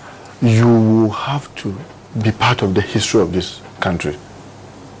 you will have to be part of the history of this country.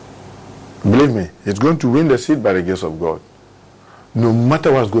 Believe me, he's going to win the seat by the grace of God. No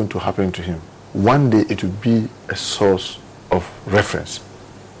matter what's going to happen to him, one day it will be a source of reference.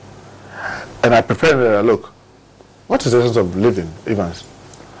 And I prepared that, look, what is the essence of living, Evans?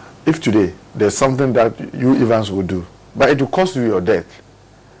 If today there's something that you, Evans, will do, but it will cost you your death,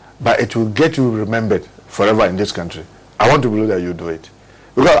 but it will get you remembered forever in this country, I want to believe that you do it.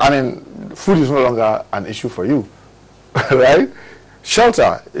 Because, I mean, food is no longer an issue for you, right?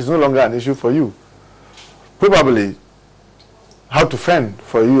 Shelter is no longer an issue for you. Probably how to fend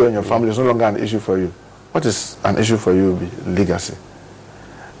for you and your family is no longer an issue for you. What is an issue for you will be legacy.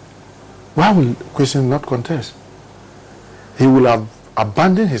 Why will Kwesi not contest? He will have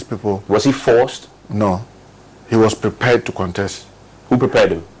abandoned his people. Was he forced? No. He was prepared to contest. Who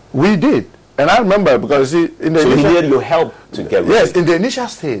prepared him? We did. And I remember because in the so he needed your help to get rid. Yes, in the initial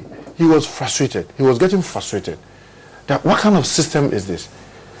stage, he was frustrated. He was getting frustrated. That what kind of system is this?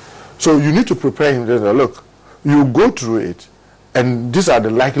 So you need to prepare him. Look, you go through it, and these are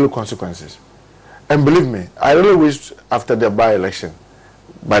the likely consequences. And believe me, I really wish after the by-election,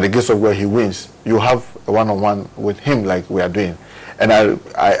 by the grace of God, he wins. You have a one-on-one with him like we are doing. And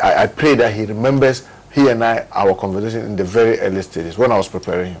I pray that he remembers he and I, our conversation in the very early stages when I was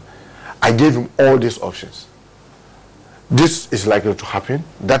preparing him. I gave him all these options. This is likely to happen.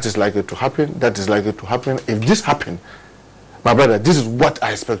 That is likely to happen. That is likely to happen. If this happens, my brother, this is what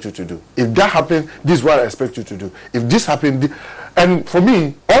I expect you to do. If that happens, this is what I expect you to do. If this happens, and for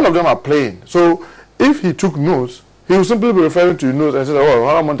me, all of them are playing. So if he took notes, he will simply be referring to notes and say, oh,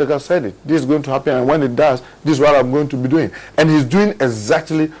 Hara Montega said it. This is going to happen, and when it does, this is what I'm going to be doing. And he's doing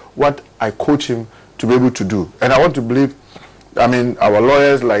exactly what I coach him to be able to do. And I want to believe, I mean, our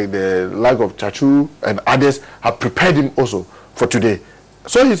lawyers like the like of Chachu and others have prepared him also for today.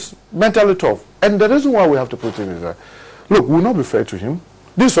 So he's mentally tough. And the reason why we have to put him is that, look, we will not be fair to him.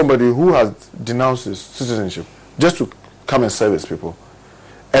 This is somebody who has denounced his citizenship just to come and serve his people.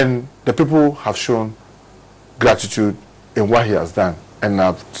 And the people have shown gratitude in what he has done and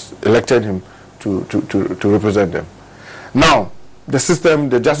have elected him to represent them. Now, the system,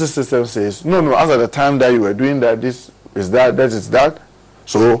 the justice system says, no, as at the time that you were doing that, this is that is that.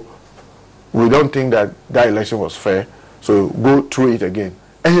 So we don't think that that election was fair. So go through it again.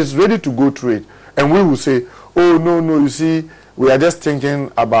 And he's ready to go through it. And we will say, oh, no, you see, we are just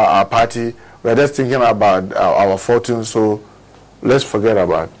thinking about our party. We are just thinking about our fortune. So let's forget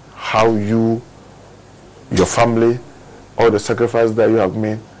about how you, your family, all the sacrifices that you have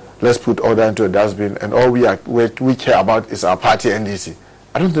made. Let's put all that into a dustbin, and all we care about is our party NDC.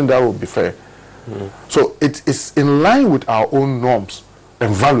 I don't think that would be fair. So it is in line with our own norms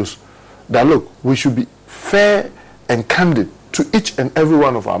and values that, look, we should be fair and candid to each and every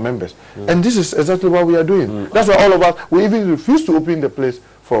one of our members. And this is exactly what we are doing. That's why all of us, we even refused to open the place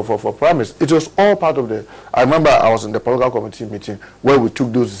for primaries. It was all part of the, I remember I was in the political committee meeting where we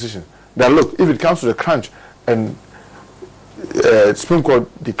took those decisions. that look, if it comes to the crunch and Supreme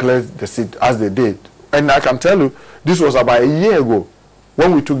Court declares the seat as they did, and I can tell you, this was about a year ago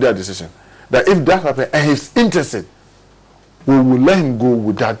when we took that decision, that if that happened and he's interested, we will let him go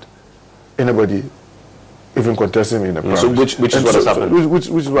without anybody even contesting in the primary. So which is what has happened. Which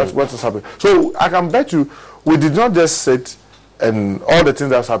is what has happened. So I can bet you, we did not just sit and all the things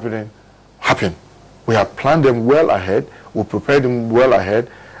that's happening happen. We have planned them well ahead, we prepared them well ahead,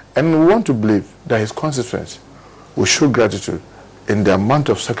 and we want to believe that his constituents will show gratitude in the amount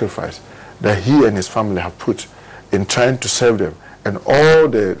of sacrifice that he and his family have put in trying to serve them, and all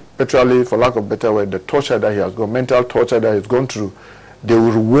the, literally, for lack of better word, the torture that he has gone, mental torture that he's gone through. They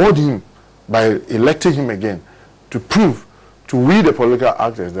will reward him by electing him again to prove to we the political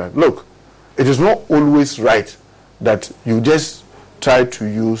actors that, look, it is not always right that you just try to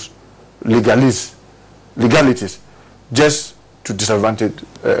use legalities just to disadvantage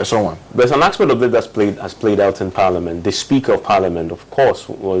someone. There's an aspect of it that's has played out in Parliament. The Speaker of Parliament, of course,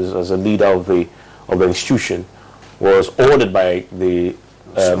 was, as a leader of the institution, was ordered by the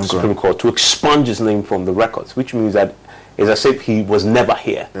Supreme Court to expunge his name from the records, which means that it's as if he was never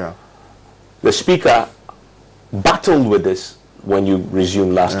here. Yeah. The Speaker battled with this when you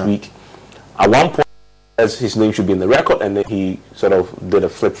resumed last week. At one point, as his name should be in the record, and then he sort of did a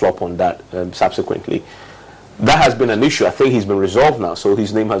flip-flop on that subsequently. That has been an issue. I think he's been resolved now, so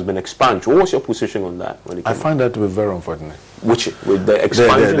his name has been expunged. What was your position on that? I find that to be very unfortunate. Which, with the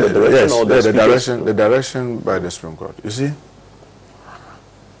expansion, the direction, yes, or the direction by the Supreme Court. You see,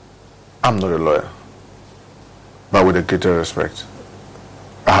 I'm not a lawyer, but with a greater respect,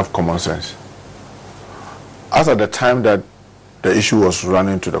 I have common sense. As at the time that the issue was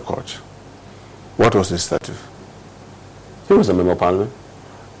running to the court, what was his status? He was a member of Parliament.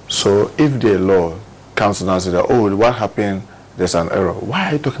 So if the law comes and says that, oh, what happened, there's an error, why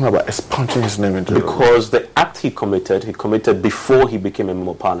are you talking about expunging his name into because the act he committed before he became a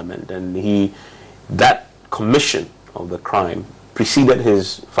member of Parliament, and that commission of the crime preceded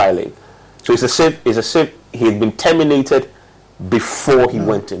his filing. So it's as if he had been terminated before he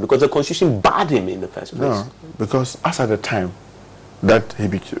went in, because the Constitution barred him in the first place. No, because as at the time that he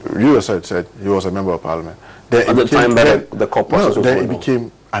became, you said he was a member of Parliament. At the time that the court process was then going it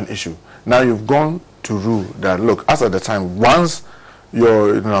became an issue. Now you've gone to rule that, look, as at the time, once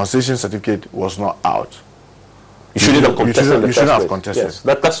your renunciation certificate was not out, you shouldn't have contested. You shouldn't have contested. Yes,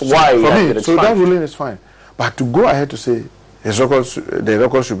 that's why. For me, so that ruling is fine. But to go ahead to say his records, the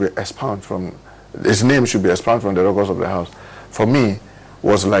records should be expunged from, his name should be expunged from the records of the House, for me,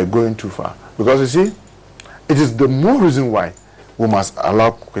 was like going too far. Because you see, it is the more reason why we must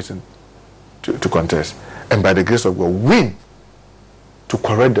allow question to contest, and by the grace of God, win to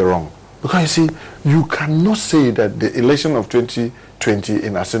correct the wrong. Because you see, you cannot say that the election of 2020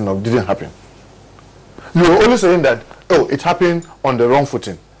 in Asenov didn't happen. You are only saying that, oh, it happened on the wrong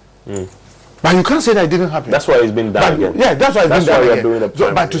footing. But you can't say that it didn't happen. That's why it's been done again. Yeah, that's why it's been done again.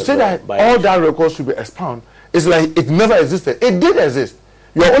 So, but to say that all that records should be expunged, it's like it never existed. It did exist.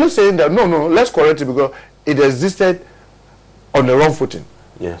 You are only saying that, no, let's correct it because it existed on the wrong footing.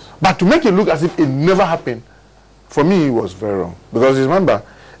 Yes. But to make it look as if it never happened, for me, it was very wrong. Because remember,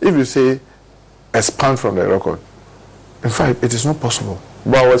 if you say expand from the record, in fact, it is not possible.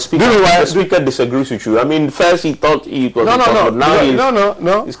 Well, the speaker disagrees with you. I mean, first he thought he was but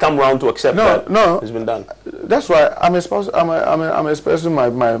now he's come around to accept that it's been done. That's why I'm expressing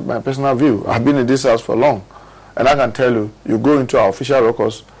my personal view. I've been in this house for long, and I can tell you, you go into our official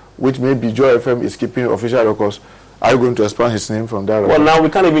records, which maybe Joy FM is keeping official records. Are you going to expand his name from that record? Well, now we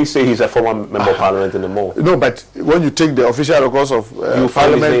can't even say he's a former member of Parliament anymore. No, but when you take the official records of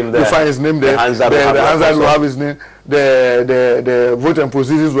Parliament, you find his name there. The hands that will have his name. The vote and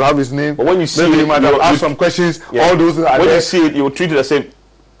proceedings will have his name. But when you see maybe he might have asked some questions. Yeah. All those are when there. You see it, you will treat it as if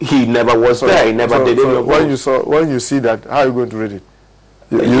he never was there. He never did it. When you see that, how are you going to read it?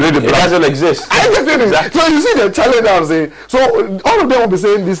 You read it. It doesn't exist. Exactly. So you see the challenge I'm saying. So all of them will be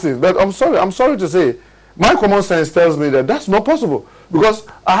saying these things. But I'm sorry to say, my common sense tells me that that's not possible because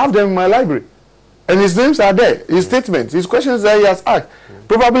I have them in my library, and his names are there. His statements, his questions that he has asked,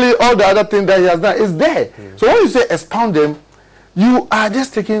 probably all the other things that he has done is there. So when you say expound them, you are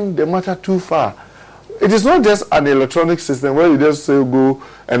just taking the matter too far. It is not just an electronic system where you just say go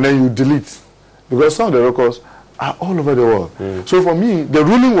and then you delete, because some of the records are all over the world. So for me, the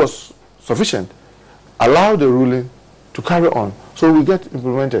ruling was sufficient. Allow the ruling to carry on so we get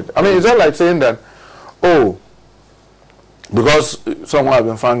implemented. I mean, it's not like saying that, oh, because someone has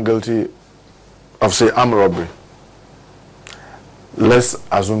been found guilty of, say, armed robbery, let's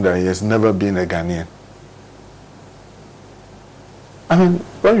assume that he has never been a Ghanaian. I mean,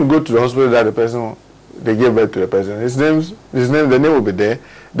 when you go to the hospital, that the person, they gave birth to the person, the name will be there.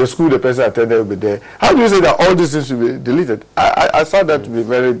 The school the person attended will be there. How do you say that all these things will be deleted? I thought that to be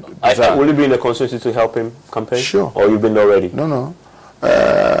very bizarre. Will you be in a constituency to help him campaign? Sure. Or you've been already? No.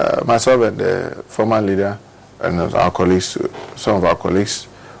 Myself and the former leader and our colleagues, some of our colleagues,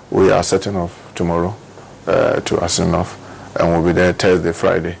 we are setting off tomorrow to Asinov, and we'll be there Thursday,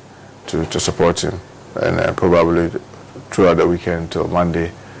 Friday to support him, and probably throughout the weekend till Monday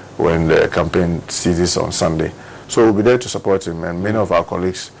when the campaign ceases on Sunday. So we'll be there to support him, and many of our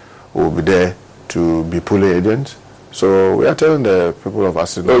colleagues will be there to be polling agents. So we are telling the people of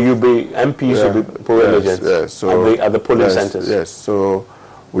Asinov. So you'll be MPs will be polling agents at the polling centers. Yes. So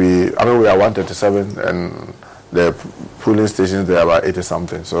we are 137, and the polling stations there are about 80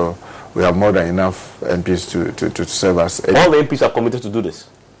 something. So we have more than enough MPs to serve us. All the MPs are committed to do this.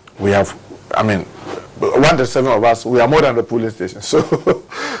 We have, 137 of us. We are more than the polling station. So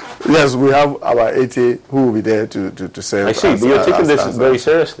yes, we have about 80 who will be there to serve. I see, but you're taking this very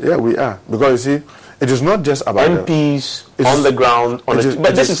seriously. Yeah, we are, because you see, it is not just about MPs on the ground.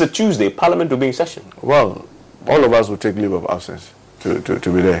 But this is a Tuesday. Parliament will be in session. Well, all of us will take leave of absence to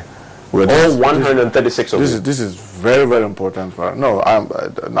be there. All 136 of us. This is very, very important for us. No, I'm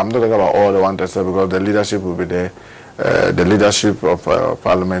not talking about all the 137 because the leadership will be there. The leadership of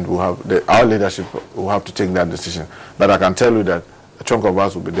Parliament will have our leadership will have to take that decision. But I can tell you that a chunk of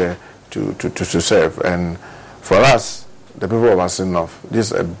us will be there to serve. And for us, the people of Asinov,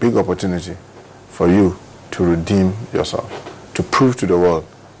 this is a big opportunity for you to redeem yourself, to prove to the world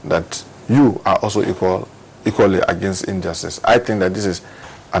that you are also equally against injustice. I think that this is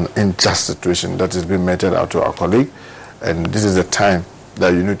an unjust situation that is being meted out to our colleague, and this is the time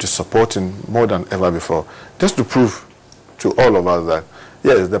that you need to support him more than ever before, just to prove to all of us that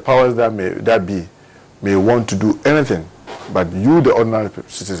yes, the powers that may want to do anything, but you, the ordinary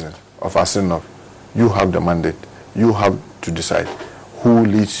citizens of Asinov, you have the mandate. You have to decide who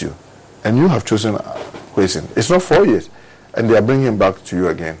leads you, and you have chosen Kwesi. It's not 4 years, and they are bringing him back to you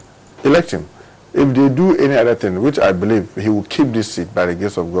again. Elect him. If they do any other thing, which I believe he will keep this seat by the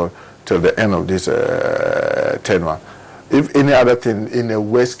grace of God till the end of this tenure. If any other thing in a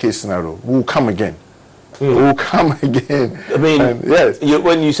worst case scenario, we will come again. We will come again. I mean, yes.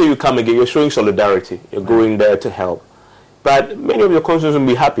 When you say you come again, you're showing solidarity. You're going there to help. But many of your constituents will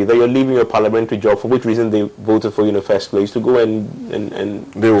be happy that you're leaving your parliamentary job, for which reason they voted for you in the first place, to go and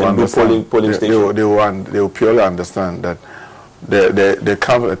do polling stations. They will purely understand that there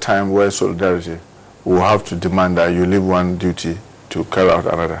comes a time where solidarity will have to demand that you leave one duty to carry out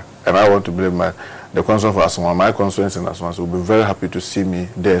another. And I want to believe the constituents of Aswan, my constituents in Aswan will be very happy to see me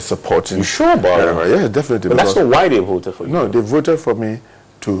there supporting. You sure about it? Yeah, definitely. But that's not why they voted for you. No, they voted for me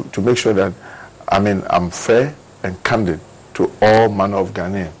to make sure that I'm fair and candid to all manner of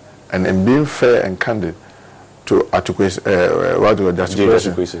Ghanaians. And in being fair and candid to Kwesi,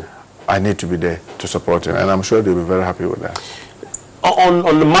 I need to be there to support him. And I'm sure they'll be very happy with that. On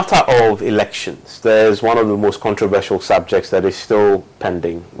the matter of elections, there's one of the most controversial subjects that is still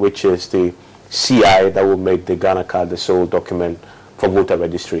pending, which is the CI that will make the Ghana card the sole document for voter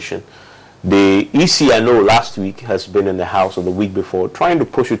registration. The EC, I know, last week has been in the House, or the week before, trying to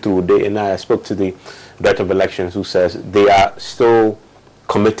push it through. And I spoke to the Director of Elections, who says they are still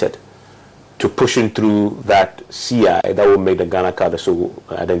committed to pushing through that CI that will make the Ghana card the sole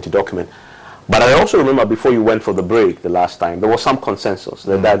identity document. But I also remember before you went for the break the last time, there was some consensus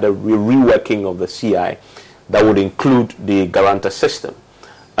that the reworking of the CI that would include the guarantor system.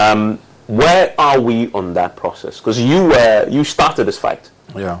 Where are we on that process? Because you started this fight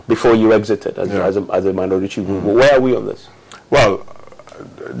before you exited as a minority chief. Where are we on this? Well,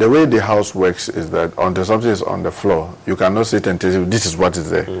 the way the House works is that until something is on the floor, you cannot sit and tell you this is what is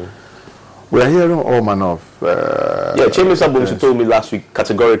there. We are hearing all manner of... Chairman Sabumsi told me last week,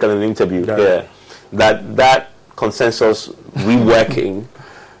 categorically in an interview, that consensus reworking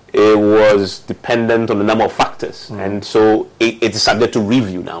it was dependent on a number of factors, and so it is subject to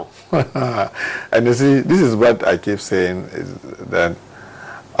review now. And you see, this is what I keep saying, is that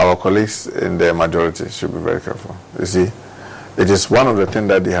our colleagues in the majority should be very careful. You see, it is one of the things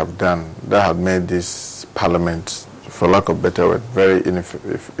that they have done that have made this parliament, for lack of better word, very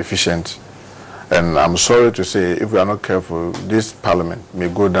inefficient. And I'm sorry to say, if we are not careful, this parliament may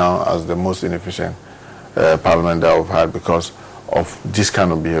go down as the most inefficient parliament that we've had because of this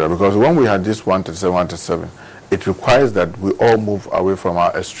kind of behavior. Because when we had this 137, it requires that we all move away from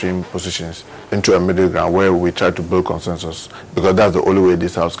our extreme positions into a middle ground where we try to build consensus, because that's the only way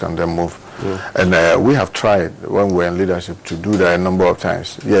this house can then move. And we have tried, when we're in leadership, to do that a number of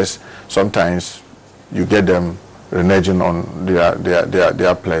times. Yes, sometimes you get them reneging on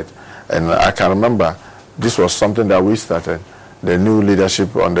their plate. And I can remember this was something that we started. The new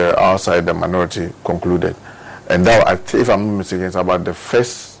leadership on the outside, the minority, concluded. And that, if I'm not mistaken, it's about the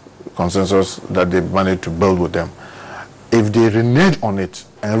first consensus that they managed to build with them. If they renege on it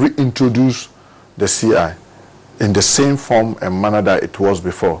and reintroduce the CI in the same form and manner that it was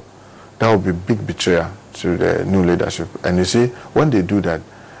before, that would be big betrayal to the new leadership. And you see, when they do that,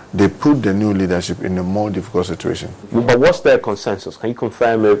 they put the new leadership in a more difficult situation. But what's their consensus? Can you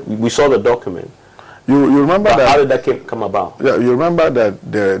confirm it? We saw the document. You remember that? How did that come about? Yeah, you remember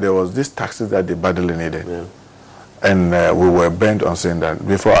that there was this taxes that they badly needed. Yeah. And we were bent on saying that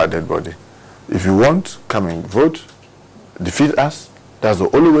before our dead body, if you want, come and vote, defeat us. That's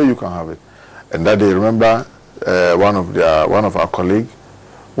the only way you can have it. And that day, remember, one of our colleagues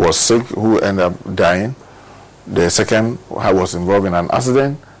was sick, who ended up dying. The second was involved in an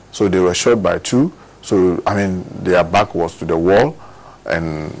accident, so they were shot by two. So I mean, their back was to the wall,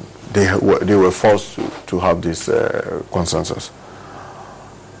 and they were forced to have this consensus.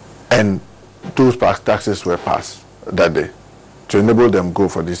 And those taxes were passed that day to enable them go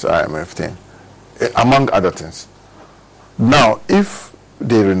for this IMF thing, among other things. Now, if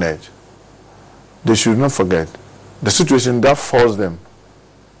they renege, they should not forget the situation that forced them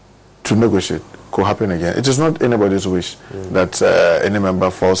to negotiate could happen again. It is not anybody's wish that any member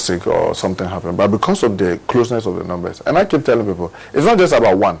falls sick or something happens, but because of the closeness of the numbers. And I keep telling people, it's not just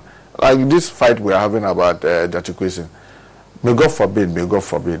about one. Like this fight we're having about Jachikwesi. May God forbid, may God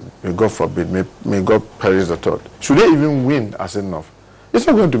forbid, may God forbid, may God perish the thought. Should they even win as enough? It's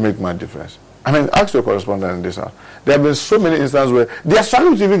not going to make much difference. I mean, ask your correspondent in this house. There have been so many instances where they are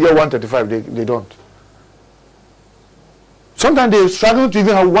struggling to even get 135, they don't. Sometimes they struggle to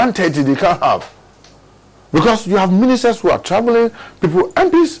even have 130, they can't have. Because you have ministers who are traveling, people,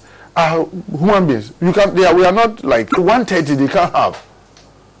 MPs are human beings. We are not like 130, they can't have.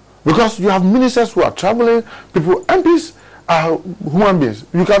 Because you have ministers who are traveling, people, MPs are human beings.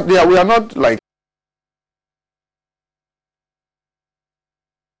 We are not like